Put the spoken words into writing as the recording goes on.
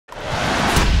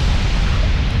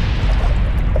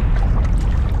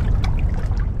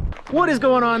What is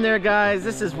going on there, guys?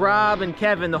 This is Rob and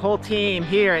Kevin, the whole team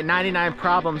here at 99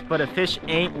 Problems, but a fish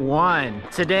ain't one.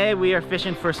 Today we are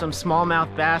fishing for some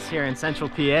smallmouth bass here in central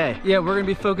PA. Yeah, we're gonna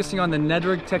be focusing on the Ned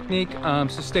rig technique, so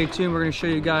stay tuned. We're gonna show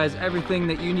you guys everything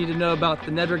that you need to know about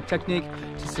the Ned rig technique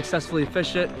to successfully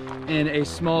fish it in a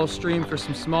small stream for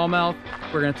some smallmouth.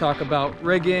 We're gonna talk about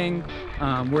rigging,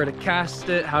 where to cast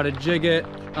it, how to jig it,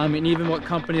 and even what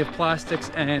company of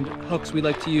plastics and hooks we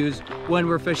like to use when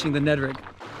we're fishing the Ned rig.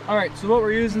 All right, so what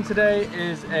we're using today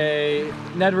is a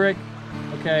Ned rig.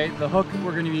 Okay, the hook,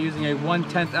 we're gonna be using a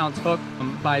 1/10 ounce hook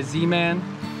by Z-Man.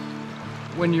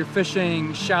 When you're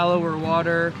fishing shallower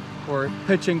water or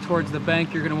pitching towards the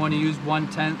bank, you're gonna wanna use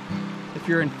 1/10. If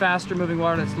you're in faster moving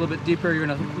water that's a little bit deeper, you're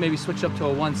gonna maybe switch up to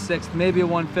a 1/6, maybe a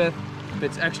 1/5 if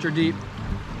it's extra deep.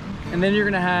 And then you're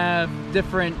gonna have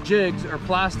different jigs or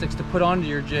plastics to put onto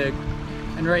your jig.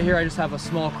 And right here, I just have a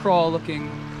small crawl looking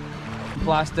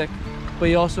plastic. But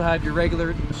you also have your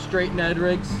regular straight Ned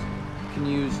rigs. You can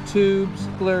use tubes,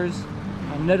 splers.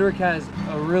 Ned rig has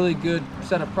a really good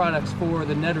set of products for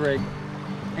the Ned rig.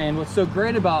 And what's so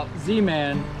great about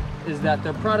Z-Man is that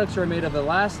their products are made of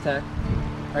elastec,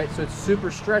 right? So it's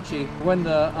super stretchy. When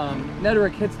the Ned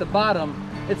rig hits the bottom,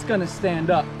 it's gonna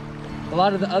stand up. A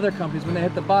lot of the other companies, when they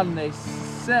hit the bottom, they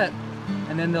set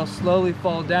and then they'll slowly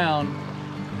fall down,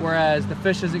 whereas the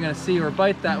fish isn't gonna see or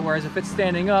bite that. Whereas if it's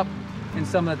standing up, and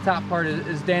some of the top part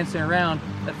is dancing around,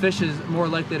 the fish is more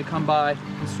likely to come by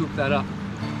and swoop that up.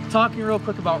 Talking real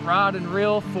quick about rod and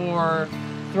reel for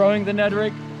throwing the Ned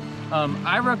rig,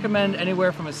 I recommend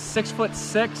anywhere from a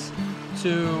 6'6"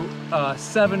 to a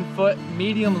 7-foot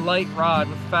medium light rod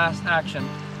with fast action.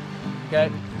 Okay,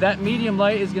 that medium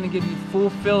light is going to give you full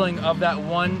filling of that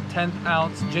 1/10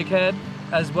 ounce jig head,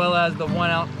 as well as the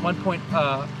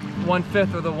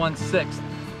 1/5 or the 1/6.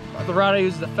 The rod I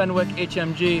use is the Fenwick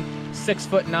HMG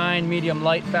 6'9" medium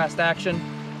light fast action.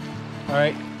 All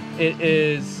right, it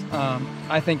is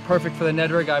I think perfect for the Ned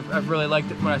rig. I've really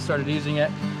liked it when I started using it,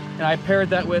 and I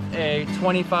paired that with a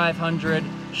 2500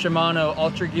 Shimano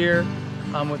Ultra Gear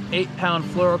with 8-pound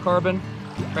fluorocarbon.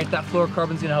 Right, that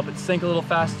fluorocarbon is going to help it sink a little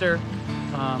faster.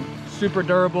 Super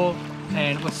durable,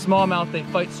 and with smallmouth they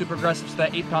fight super aggressive, so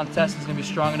that 8-pound test is going to be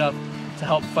strong enough to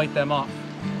help fight them off.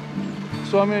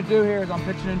 So what I'm going to do here is I'm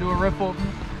pitching into a riffle.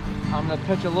 I'm going to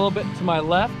pitch a little bit to my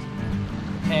left,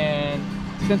 and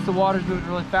since the water's moving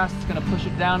really fast, it's going to push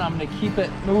it down. I'm going to keep it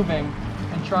moving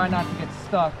and try not to get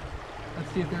stuck.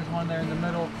 Let's see if there's one there in the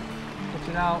middle. Pitch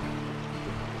it out.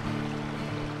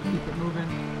 Keep it moving.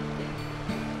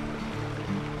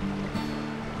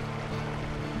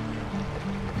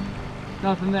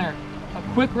 Nothing there. A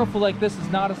quick riffle like this is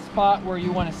not a spot where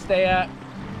you want to stay at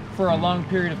for a long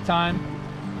period of time.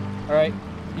 All right,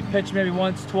 you pitch maybe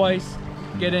once, twice,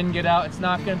 get in, get out. It's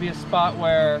not going to be a spot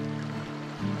where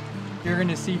you're going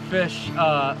to see fish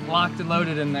locked and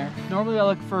loaded in there. Normally I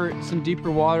look for some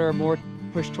deeper water, more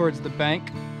pushed towards the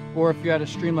bank, or if you're at a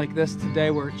stream like this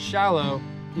today where it's shallow,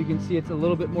 you can see it's a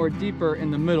little bit more deeper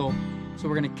in the middle. So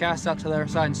we're going to cast out to the other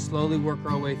side and slowly work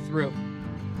our way through.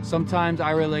 Sometimes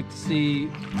I really like to see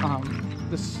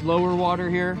the slower water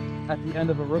here at the end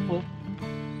of a riffle.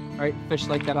 Right, fish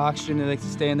like that oxygen, they like to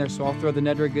stay in there, so I'll throw the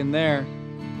Ned rig in there.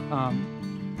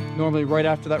 Normally right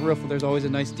after that riffle, there's always a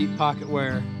nice deep pocket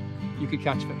where you could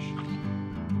catch fish.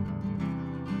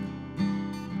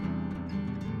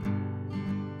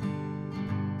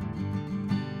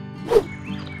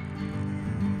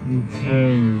 In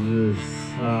terms of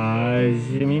size,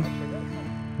 you mean?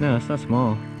 No, it's not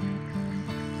small.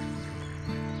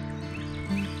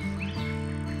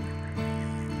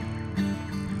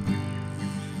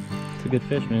 It's a good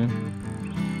fish, man.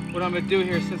 What I'm going to do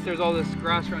here, since there's all this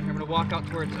grass around here, I'm going to walk out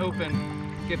to where it's open,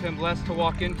 give him less to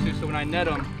walk into, so when I net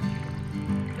him,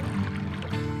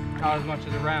 not as much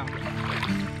as around.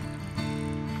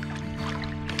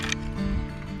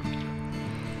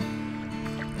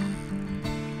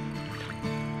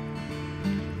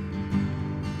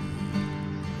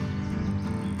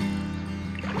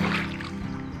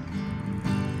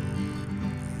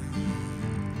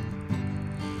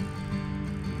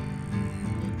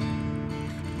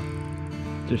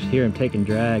 Just hear him taking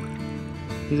drag.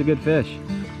 He's a good fish.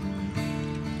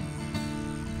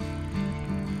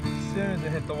 As soon as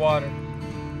it hit the water.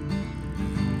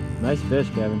 Nice fish,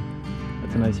 Kevin.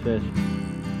 That's a nice fish.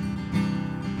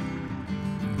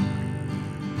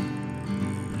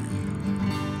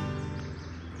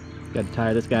 Got to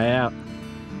tire this guy out.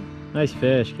 Nice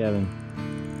fish, Kevin.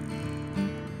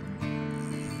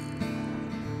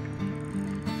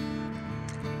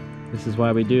 This is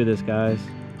why we do this, guys.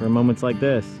 For moments like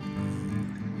this.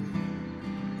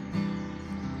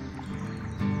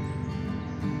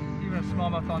 He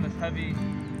smallmouth on this heavy.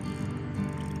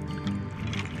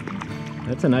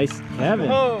 That's a nice, Kevin.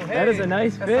 Oh, hey, that is a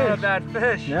nice that's fish. Not a bad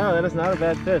fish. No, that is not a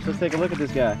bad fish. Let's take a look at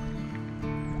this guy.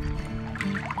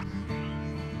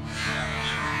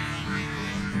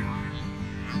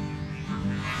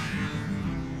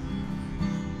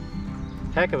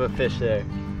 Heck of a fish there.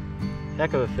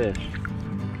 Heck of a fish.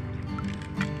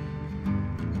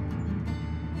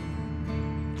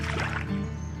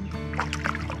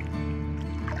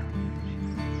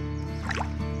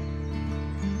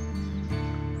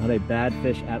 Not a bad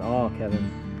fish at all,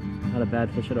 Kevin. Not a bad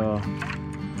fish at all.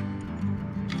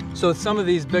 So with some of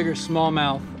these bigger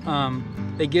smallmouth,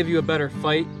 they give you a better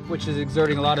fight, which is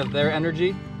exerting a lot of their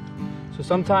energy. So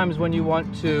sometimes when you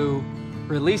want to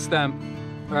release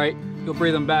them, right, you'll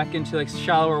breathe them back into like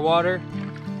shallower water.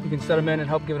 You can set them in and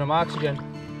help give them oxygen.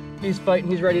 He's fighting,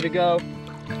 he's ready to go.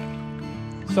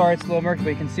 Sorry, it's a little murky, but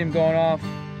you can see him going off.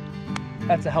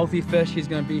 That's a healthy fish. He's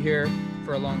gonna be here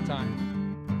for a long time.